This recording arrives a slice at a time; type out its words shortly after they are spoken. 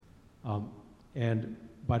And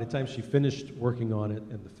by the time she finished working on it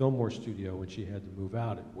in the Fillmore studio, when she had to move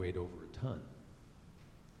out, it weighed over a ton.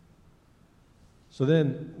 So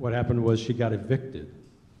then what happened was she got evicted,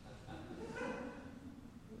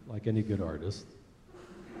 like any good artist.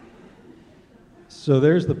 So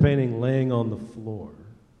there's the painting laying on the floor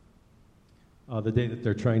the day that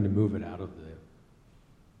they're trying to move it out of the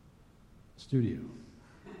studio.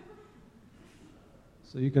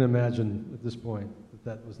 So you can imagine at this point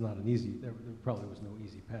that was not an easy, there probably was no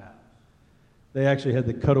easy path. They actually had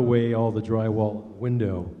to cut away all the drywall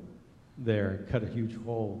window there and cut a huge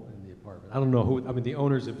hole in the apartment. I don't know who, I mean the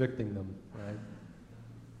owner's evicting them, right?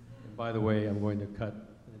 And by the way, I'm going to cut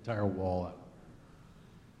an entire wall out.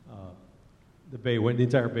 The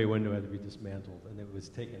entire bay window had to be dismantled, and it was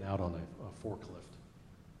taken out on a forklift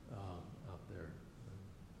out there.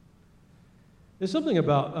 There's something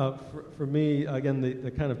about, for me, again, the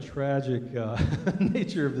kind of tragic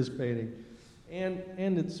nature of this painting, and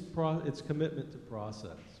its commitment to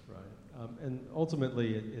process, right? And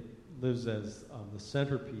ultimately, it lives as the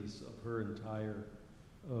centerpiece of her entire.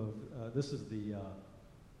 This is the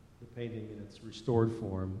painting in its restored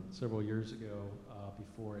form several years ago,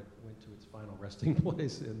 before it went to its final resting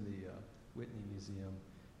place in the Whitney Museum.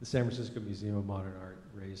 The San Francisco Museum of Modern Art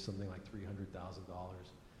raised something like $300,000.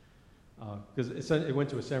 Because it went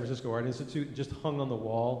to a San Francisco Art Institute and just hung on the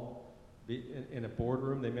wall in a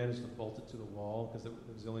boardroom. They managed to bolt it to the wall because it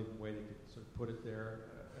was the only way they could sort of put it there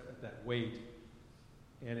at that weight.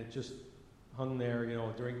 And it just hung there, you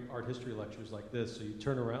know, during art history lectures like this. So you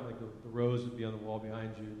turn around, like the rows would be on the wall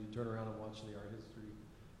behind you, and you turn around and watch the art history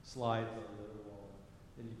slides on the wall.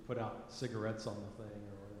 And you put out cigarettes on the thing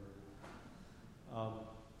or whatever.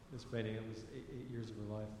 This painting, it was eight years of her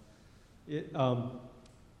life.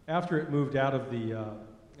 After it moved out of the,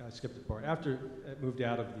 I skipped a part, after it moved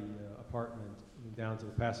out of the apartment and down to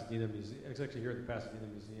the Pasadena Museum, it's actually here at the Pasadena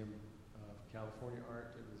Museum of California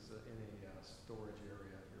Art. It was in a storage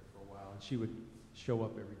area here for a while, and she would show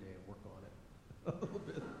up every day and work on it a little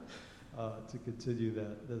bit to continue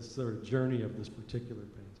this sort of journey of this particular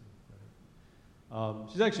painting. Right?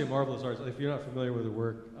 She's actually a marvelous artist. If you're not familiar with her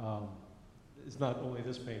work, it's not only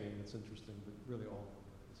this painting that's interesting, but really all of her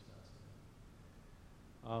work is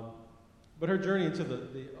fascinating. But her journey into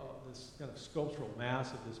this kind of sculptural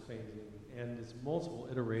mass of this painting and its multiple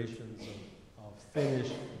iterations of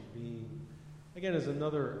finish and beam, again, is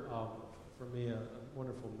another, for me, a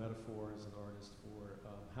wonderful metaphor as an artist for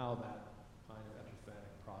how that kind of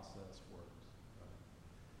epiphanic process works.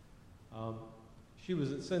 Right? She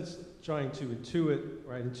was, in a sense, trying to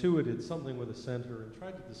intuited something with a center and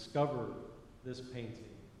tried to discover this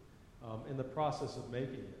painting in the process of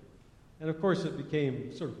making it. And of course, it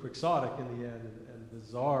became sort of quixotic in the end and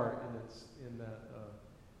bizarre in that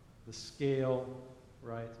the scale,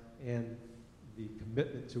 right, and the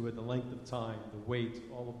commitment to it, the length of time, the weight,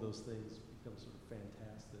 all of those things become sort of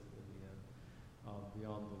fantastic in the end,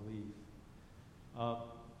 beyond belief.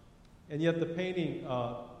 And yet the painting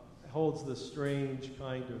holds this strange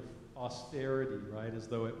kind of austerity, right, as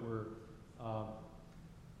though it were a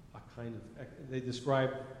kind of, they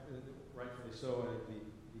describe, rightfully so, the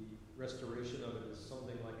restoration of it is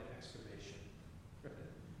something like an excavation. Right?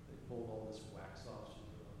 They pulled all this wax off, she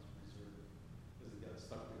put it on to preserve it, because it got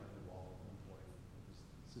stuck behind the wall at one point. It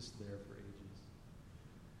was just there for ages.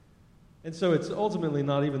 And so it's ultimately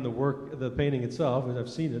not even the painting itself, and I've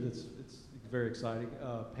seen it, it's very exciting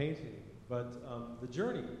painting, but the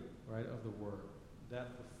journey, right, of the work,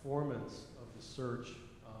 that performance of the search,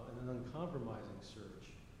 and an uncompromising search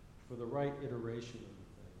for the right iteration of the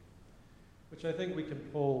thing, which I think we can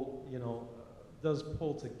pull, does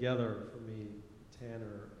pull together for me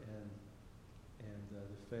Tanner and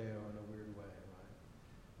DeFeo in a weird way,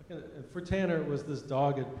 right? For Tanner, it was this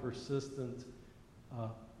dogged, persistent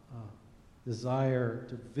desire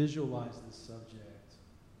to visualize the subject,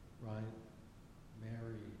 right?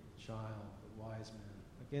 Mary, the child, the wise man,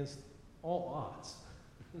 against all odds,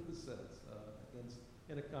 in a sense,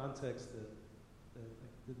 in a context that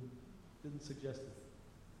didn't suggest it.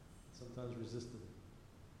 Sometimes resisted it.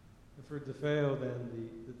 And for DeFeo, then,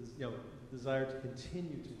 the desire to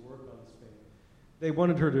continue to work on this painting. They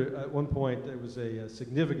wanted her to, at one point, there was a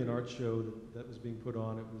significant art show that was being put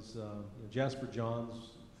on. It was, Jasper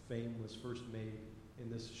Johns' fame was first made in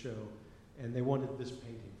this show, and they wanted this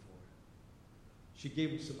painting for it. She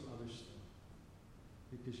gave him some other stuff,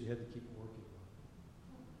 because she had to keep working on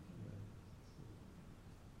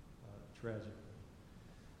it. Tragic.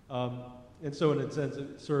 And so in a sense,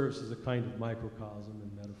 it serves as a kind of microcosm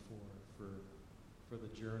and metaphor for the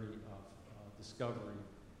journey of discovery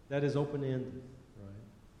that is open-ended, right,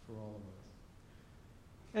 for all of us.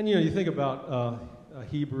 And you think about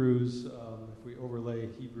Hebrews. If we overlay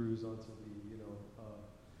Hebrews onto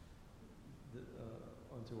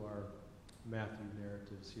onto our Matthew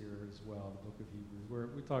narratives here as well, the book of Hebrews, where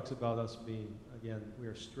it talks about us being, again, we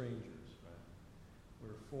are strangers, right?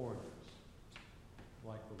 We're foreigners,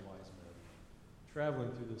 like the wise men,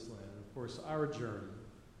 traveling through this land. Of course, our journey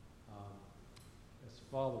as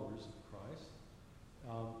followers of Christ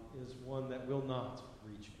is one that will not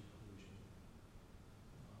reach conclusion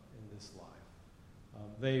in this life.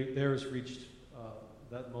 Theirs reached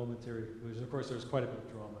that momentary conclusion. Of course, there's quite a bit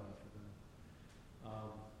of drama after that.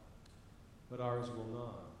 But ours will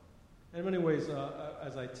not. And in many ways,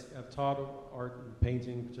 as I've taught art and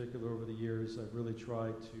painting in particular over the years, I've really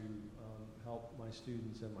tried to help my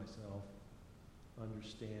students and myself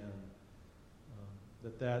understand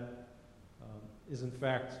that is in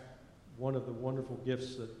fact one of the wonderful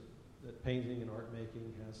gifts that painting and art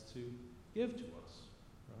making has to give to us,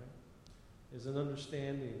 right? Is an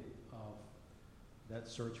understanding of that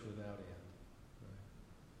search without end.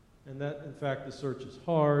 Right? And that, in fact, the search is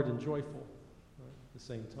hard and joyful at the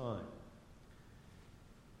same time.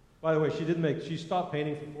 By the way, she stopped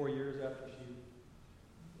painting for 4 years after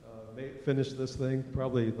she finished this thing.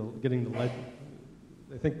 Probably getting the lead.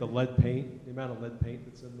 I think the lead paint, the amount of lead paint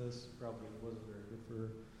that's in this, probably wasn't very good for her.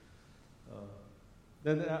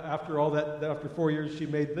 Then after all that, after 4 years, she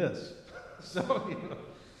made this. So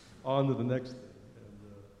on to the next thing,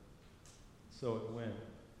 and so it went.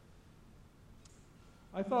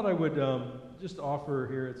 I thought I would just offer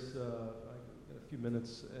here. It's a few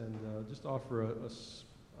minutes, and just offer a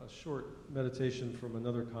short meditation from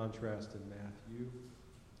another contrast in Matthew,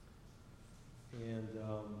 and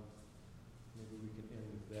maybe we can end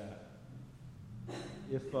with that.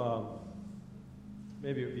 If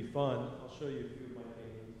maybe it would be fun, I'll show you a few of my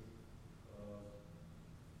paintings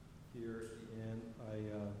here at the end.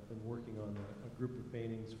 I've been working on a group of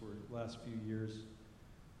paintings for the last few years,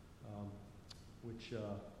 which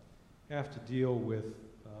have to deal with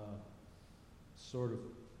sort of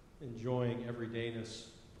enjoying everydayness,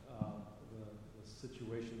 the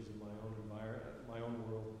situations in my own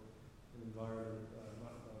world, and environment,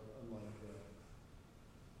 unlike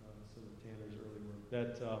some of Tanner's early work,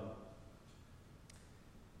 that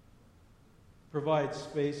provides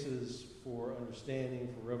spaces for understanding,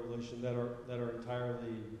 for revelation that are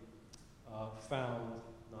entirely found,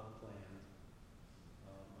 not planned.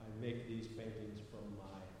 I make these paintings from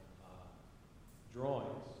my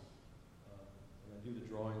drawings. I do the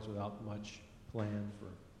drawings without much plan for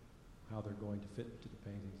how they're going to fit into the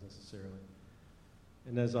paintings necessarily.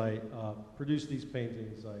 And as I produce these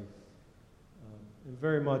paintings, I am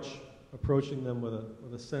very much approaching them with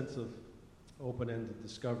a sense of open-ended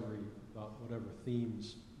discovery about whatever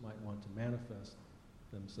themes might want to manifest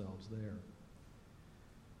themselves there.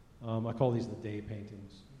 I call these the day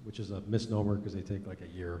paintings, which is a misnomer because they take like a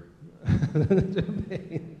year to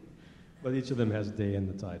paint. But each of them has day in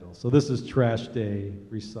the title. So this is Trash Day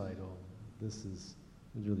Recital. This is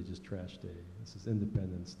really just Trash Day. This is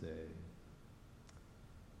Independence Day.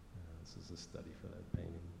 This is a study for that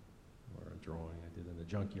painting, or a drawing I did in a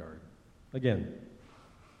junkyard. Again,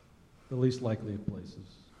 the least likely of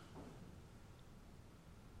places.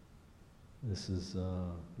 This is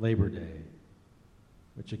Labor Day,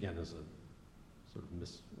 which again is a sort of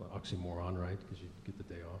oxymoron, right? Because you get the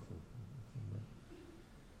day off.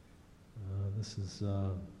 This is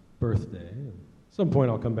Birthday. At some point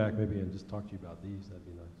I'll come back maybe and just talk to you about these. That'd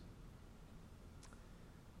be nice.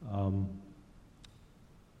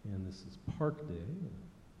 And this is Park Day.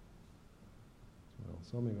 Well,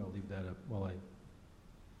 so maybe I'll leave that up while I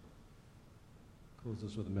close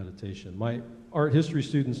this with a meditation. My art history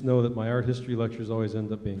students know that my art history lectures always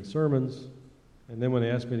end up being sermons. And then when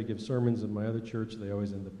they ask me to give sermons in my other church, they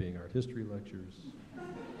always end up being art history lectures.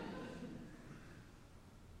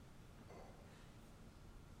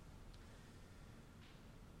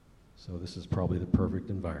 So this is probably the perfect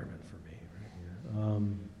environment for me right here.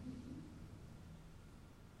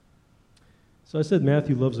 So I said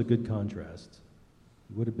Matthew loves a good contrast.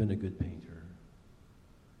 He would have been a good painter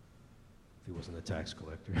if he wasn't a tax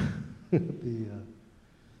collector.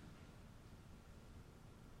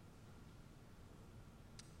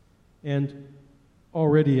 And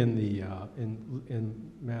already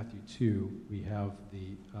in Matthew 2, we have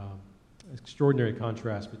the extraordinary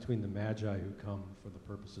contrast between the Magi who come for the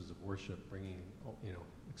purposes of worship, bringing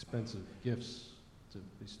expensive gifts to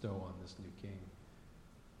bestow on this new king,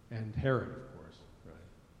 and Herod, of course, right,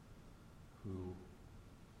 who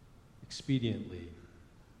expediently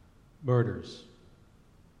murders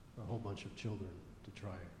a whole bunch of children to try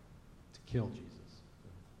to kill Jesus.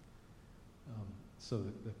 So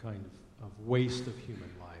the kind of waste of human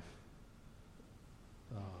life,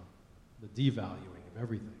 the devaluing of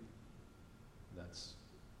everything that's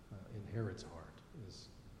in Herod's heart is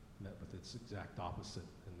met with its exact opposite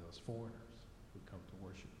in those foreigners who come to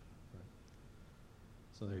worship. Right?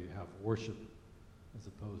 So there you have worship as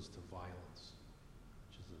opposed to violence,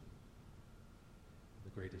 which is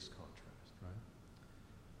the greatest contrast, right?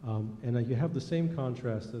 And you have the same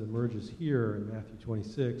contrast that emerges here in Matthew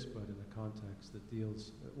 26, but in a context that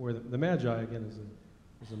deals, where the Magi, again,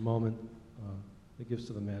 is a moment, that gives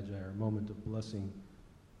to the Magi a moment of blessing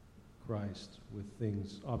Christ with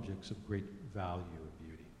things, objects of great value and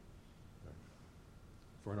beauty. Right?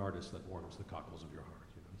 For an artist, that warms the cockles of your heart.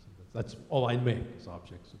 You know? So that's all I make is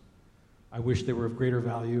objects. I wish they were of greater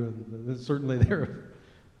value, and certainly they're of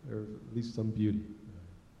at least some beauty.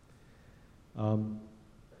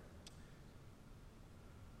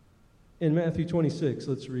 In Matthew 26,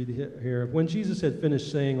 let's read here. When Jesus had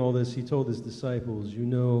finished saying all this, he told his disciples, "You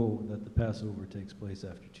know that the Passover takes place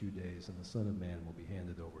after 2 days, and the Son of Man will be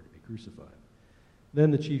handed over to be crucified."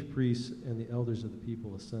 Then the chief priests and the elders of the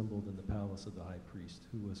people assembled in the palace of the high priest,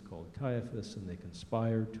 who was called Caiaphas, and they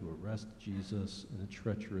conspired to arrest Jesus in a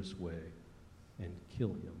treacherous way and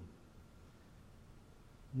kill him.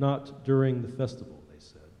 Not during the festival, they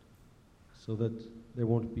said, so that there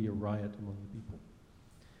won't be a riot among the people.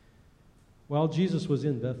 While Jesus was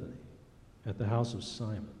in Bethany, at the house of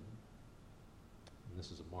Simon, and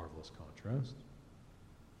this is a marvelous contrast,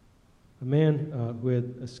 a man who had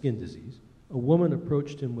a skin disease, a woman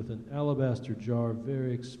approached him with an alabaster jar of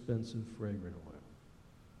very expensive fragrant oil.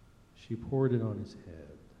 She poured it on his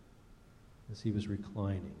head as he was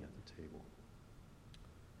reclining at the table.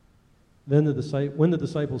 Then when the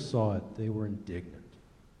disciples saw it, they were indignant.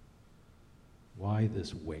 Why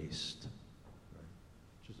this waste?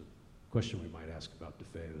 Which is a question we might ask about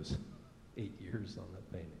Defeo's 8 years on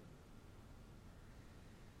that painting.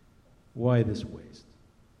 Why this waste?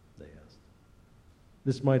 They asked.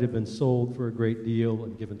 This might have been sold for a great deal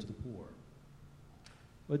and given to the poor.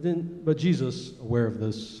 But Jesus, aware of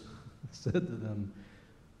this, said to them,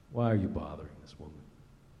 "Why are you bothering this woman?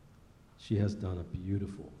 She has done a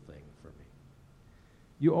beautiful thing for me.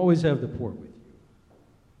 You always have the poor with you,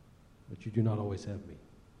 but you do not always have me.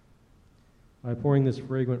 By pouring this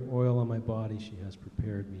fragrant oil on my body, she has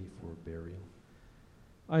prepared me for burial.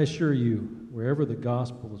 I assure you, wherever the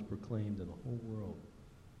gospel is proclaimed in the whole world,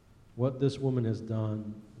 what this woman has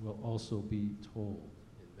done will also be told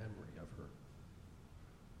in memory of her."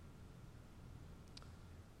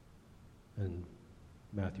 And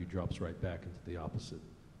Matthew drops right back into the opposite.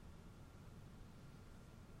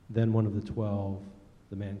 Then one of the 12,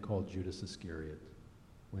 the man called Judas Iscariot,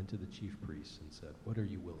 went to the chief priests and said, "What are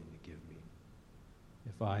you willing to give me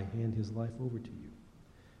if I hand his life over to you?"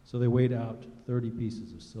 So they weighed out 30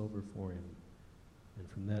 pieces of silver for him, and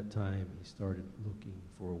from that time he started looking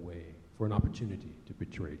for a way, for an opportunity to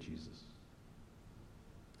betray Jesus.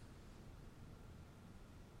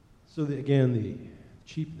 So again, the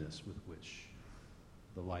cheapness with which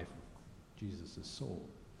the life of Jesus is sold,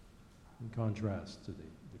 in contrast to the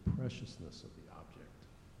preciousness of the object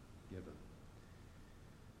given.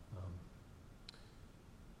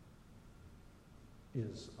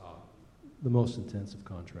 Is the most intensive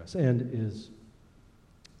contrast, and is,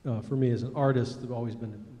 for me as an artist, have always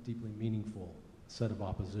been a deeply meaningful set of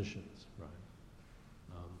oppositions, right?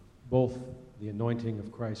 Both the anointing of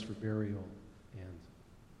Christ for burial and,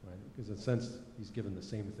 right, because in a sense he's given the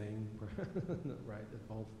same thing, right?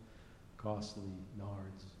 Both costly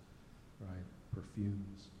nards, right?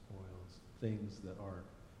 Perfumes, oils, things that are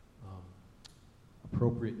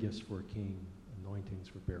appropriate gifts for a king, anointings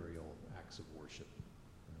for burial, acts of worship,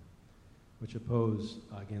 which oppose,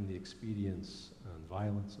 again, the expedience and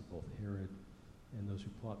violence of both Herod and those who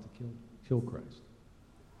plot to kill Christ.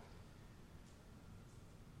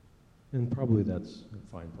 And probably that's a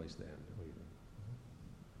fine place to end. What do you think?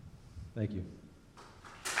 Thank you.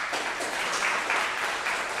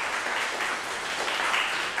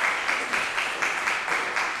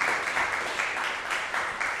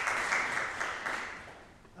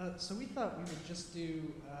 So we thought we would just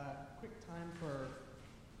do a quick time for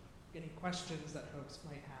any questions that folks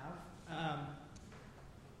might have.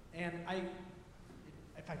 And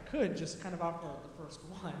if I could, just kind of offer the first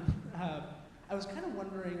one. I was kind of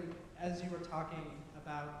wondering, as you were talking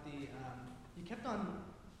about you kept on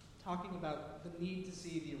talking about the need to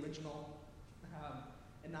see the original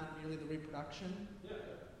and not merely the reproduction. Yeah.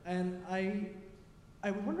 And I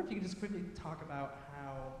wonder if you could just quickly talk about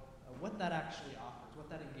how, what that actually offers, what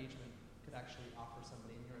that engagement could actually offer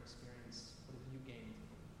somebody in your experience. What have you gained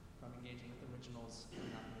from engaging with originals and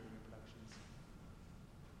not merely reproductions?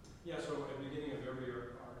 Yeah, so at the beginning of every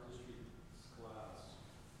art history class,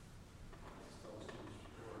 I just tell the students,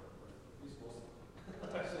 or at least most of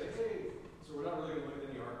them, I say, hey, so we're not really going to look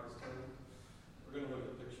at any art this time. We're going to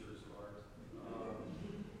look at pictures of art.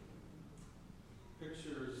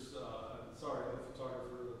 Pictures, sorry, I'm a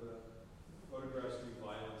photographer, the photographs do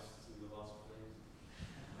violence to lots of things.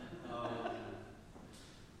 I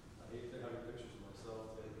hate having pictures of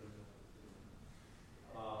myself taken.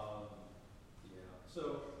 Yeah,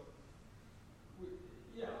 so,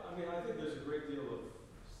 yeah, I mean, I think there's a great deal of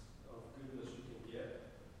goodness you can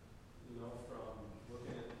get, you know, from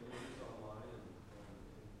looking at images online and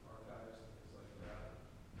archives and things like that.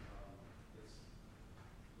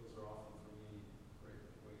 Those are often, for me,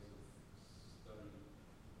 great ways of studying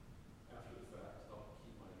after the fact to help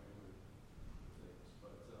keep my memory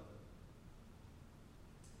of things.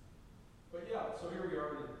 But yeah, so here we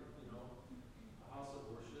are in, you know, a house of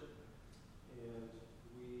worship, and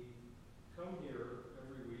we come here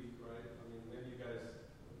every week, right? I mean, maybe you guys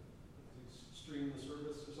stream the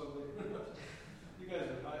service or something. You guys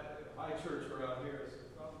are high church around here, so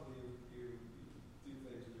probably you do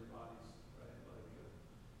things with your bodies, right? Like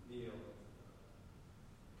kneel,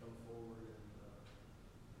 come forward and the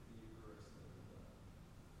Eucharist.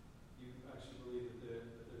 And you actually believe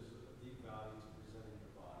that there's a deep value to presenting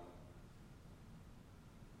your body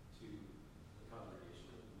to the congregation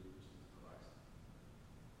of believers in Christ.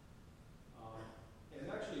 And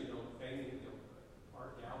actually, you know,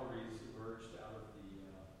 art galleries emerged out of the, you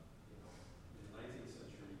know, in the 19th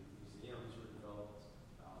century, museums were developed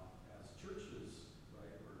as churches, right,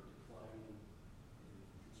 were declining in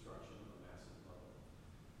construction on a massive level.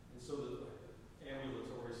 And so the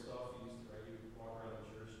ambulatory stuff you used to, right, you would walk around the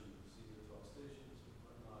church and you would see the 12 stations and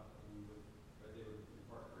whatnot, and you would, right, they would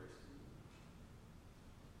impart grace to you.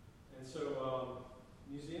 And so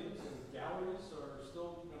museums and galleries are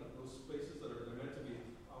still kind of those spaces that are meant to be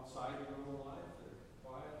outside your normal life. They're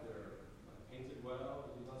quiet, they're painted well.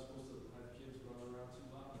 You're not supposed to have kids running around too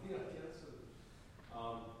loud. I guess.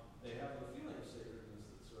 They have the feeling of sacredness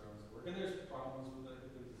that surrounds the work. And there's problems with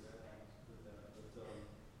that, things with that.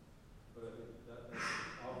 But I think that's an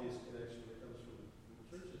obvious connection that comes from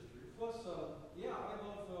church history. Plus, yeah, I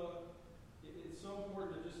love, it's so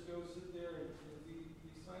important to just go sit there and be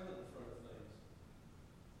silent in front of things.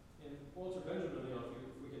 And Walter Benjamin, you know,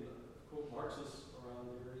 if we can quote Marxists around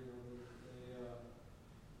here, you know,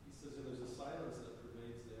 he says that there's a silence that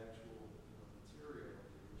pervades the actual, you know, material of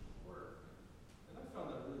the original work. And I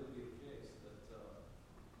found that really to be the case, that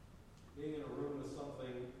being in a room with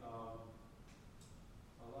something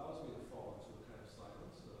allows me to fall into a kind of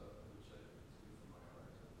silence, which I think is good for my heart,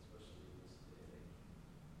 especially in this day and age.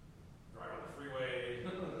 Drive on the freeway,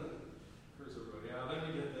 curse everybody out,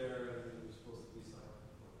 then you get there and you're supposed to be silent.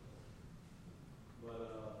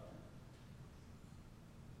 But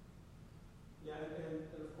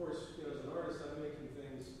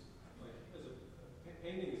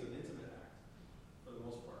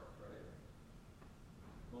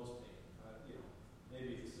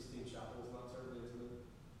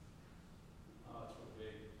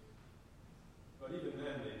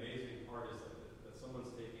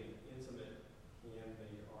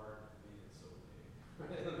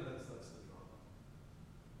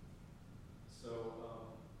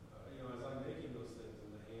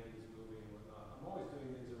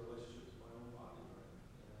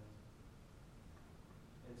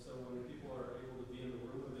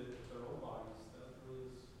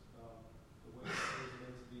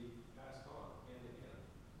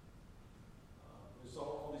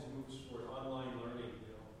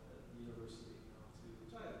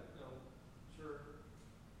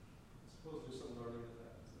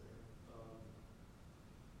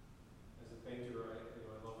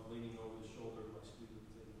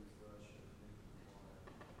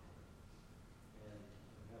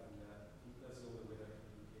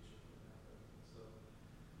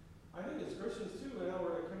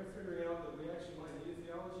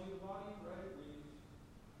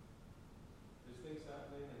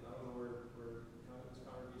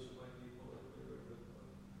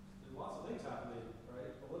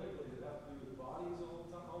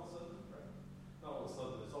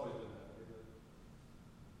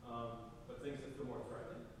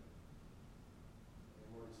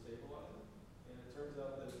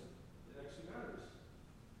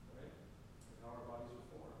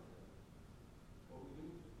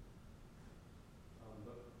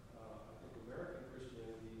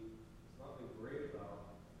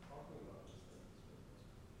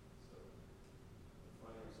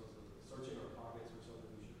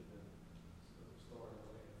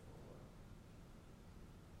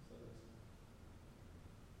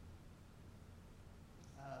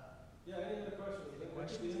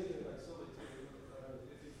questions? Anything like silly too,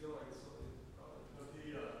 if you feel like it's silly, probably.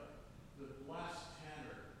 But the last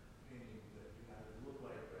Tanner painting that you had, it looked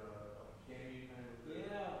like a canyon kind of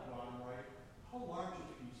Yeah. bottom right. How large a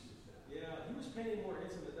piece is that? Yeah, he was painting more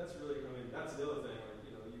intimate. That's really, I mean, that's the other thing.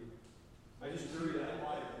 Like, I just drew that.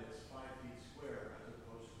 wide that it's 5 feet square as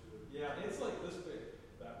opposed to. Yeah, it's like this big,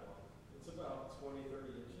 that one. It's about 20,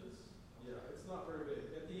 30 inches. Yeah, it's not very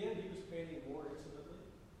big. At the end, he was painting more intimately.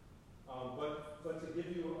 But to give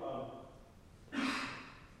you,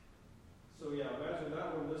 so yeah, imagine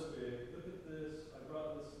that one this big. Look at this. I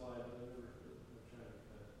brought this slide, but I never trying to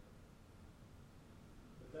cut it.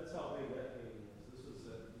 But that's how big that painting is. This was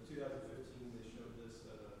in 2015. They showed this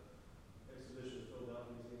at an exhibition at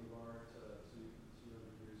Philadelphia Museum of Art,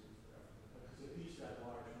 200 years of African. Because a piece that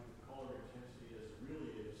large with the color intensity as it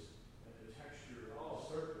really is, and the texture of Oh. the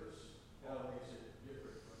surface, Yeah. makes it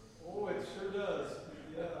different from. Oh, it sure does.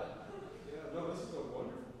 Yeah. Yeah. No, this is a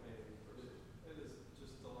wonderful painting. It is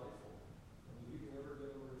just delightful. I mean, you can never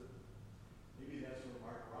get over it. Maybe that's where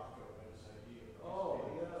Mark Rothko got his idea. of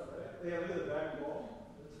Oh, these yeah, paintings. right. Yeah, look at the back wall.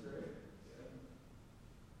 That's great. Yeah.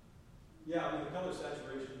 Yeah, I mean, the color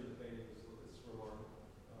saturation in the painting is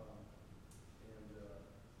remarkable.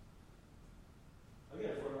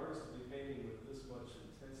 Again, for an artist to be painting with this much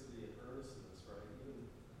intensity and earnestness, right, even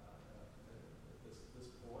at this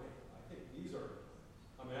point, I think these are,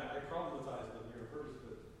 I mean, I problematize them here first,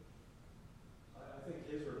 but I think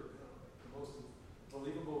his are like the most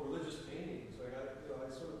believable religious paintings. Like I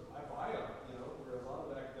buy them, where a lot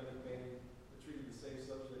of academic painting are treated the same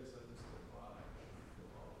subjects. I just don't buy. I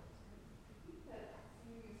think that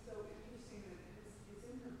painting is so interesting that it's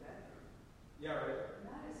in her bedroom. Yeah, right. And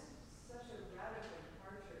that is such a radical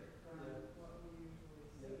departure from Yeah. what we usually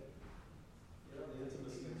Yeah. see. Yeah, the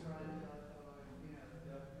intimacy. Even Michelangelo and, Yeah.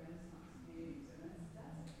 Renaissance paintings, and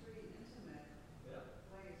that's a pretty intimate Yeah,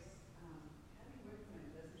 place. Hattie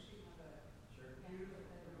Whitman, doesn't she have a sure. beautiful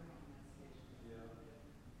bedroom on that station? Yeah.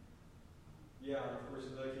 Yeah, and of course,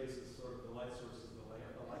 in that case, it's sort of the light source is the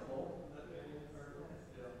light bulb in that painting.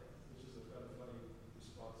 Yeah, which is a kind of funny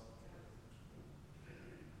response.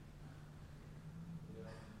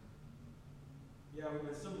 Yeah. Yeah, we've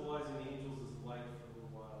been symbolizing angels as light for a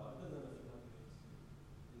little while. I've done that a few times.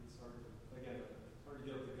 It's hard to, again, hard to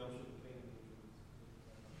get up the gumption of painting angels.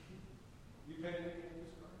 You paint any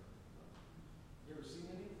angels, Carl? You ever seen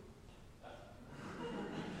any?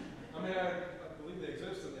 I mean, I believe they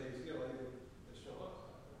exist and they show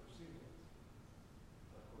up. I've never seen one.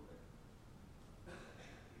 Okay.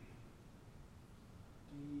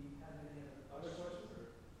 Do you have any Other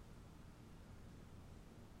questions?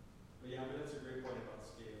 But yeah, I mean, that's a great point about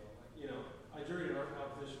scale. I juried an art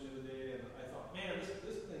competition the other day, and I thought, man,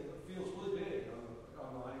 this thing feels really big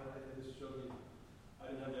online. I just showed you. I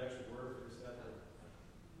didn't have the actual work; I just had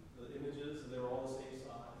the images, and they were all the same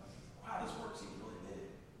size. Wow, this work seems really big.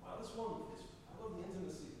 Wow, this one is. I love the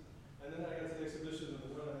intimacy. And then I got to the exhibition, and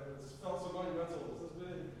it felt so monumental. It was this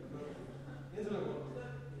big, intimate one.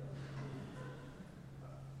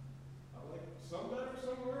 I like some better,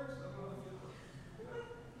 some worse. I don't know.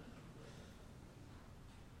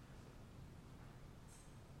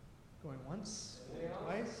 Going once, Anything else?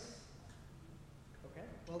 twice? Okay,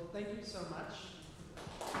 well, thank you so much.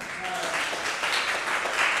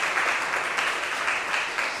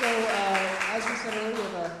 So, as we said earlier, we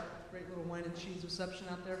have a great little wine and cheese reception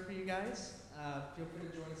out there for you guys. Feel free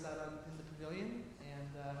to join us out in the pavilion,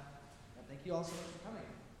 and thank you all so much for coming.